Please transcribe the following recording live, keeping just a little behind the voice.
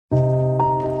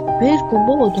per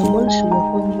combo tombol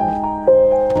silofonio.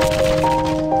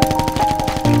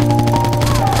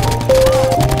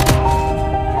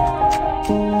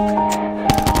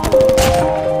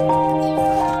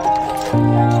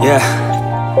 Yeah,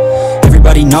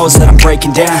 everybody knows that I'm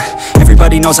breaking down.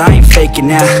 Everybody knows I ain't faking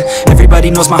now. Everybody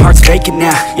knows my heart's vacant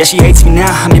now. Yeah, she hates me now,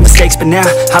 I made mistakes but now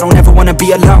I don't ever wanna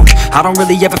be alone. I don't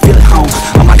really ever feel at home.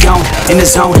 On my own, in the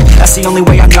zone, that's the only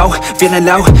way I know. Feeling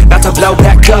low, about to blow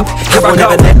back up. Here I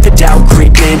never let the doubt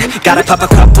creep in. Gotta pop a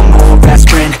couple more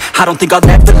aspirin. I don't think I'll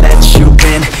ever let you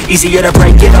in. Easier to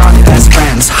break it off best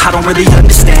friends. I don't really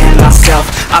understand myself.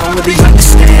 I don't really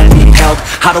understand, need help.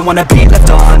 I don't wanna be left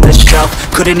on the shelf.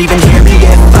 Couldn't even hear me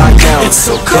if I yelled. It's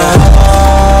so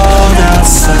cold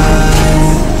outside,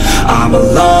 I'm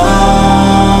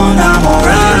alone, I'm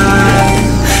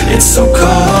alright. It's so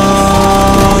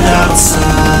cold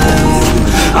outside,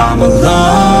 I'm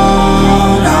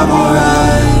alone, I'm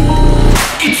alright.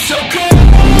 It's so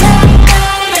cold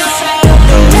outside,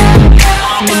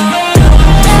 I'm alone.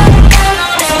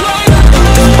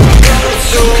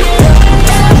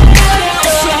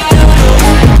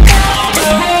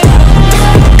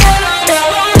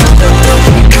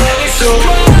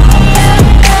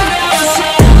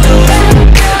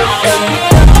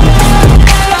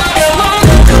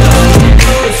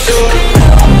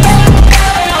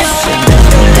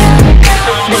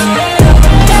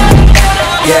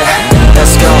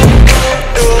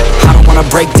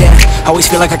 Break down, always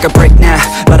feel like I could break now,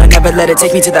 but I never let it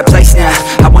take me to that place now.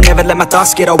 I won't ever let my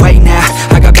thoughts get away now.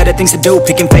 I got better things to do,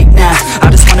 picking fate now.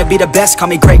 I just wanna be the best, call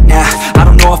me great now. I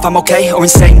don't know if I'm okay or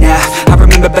insane now. I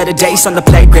remember better days on the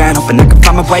playground, hoping I can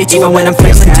find my way. Even when I'm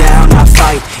feeling down, I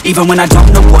fight. Even when I don't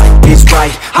know what is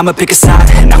right, I'ma pick a side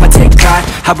and I'ma take pride.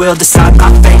 I will decide my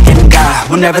fate and die.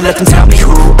 Will never let them tell me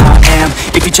who I am.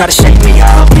 If you try to shake me,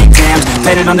 I'll be damned.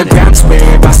 Planet on the ground is where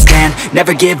I stand.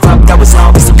 Never give up, that was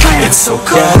always the plan. It's so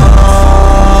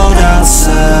cold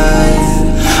outside,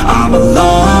 I'm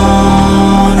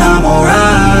alone, I'm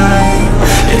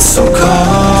alright. It's so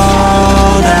cold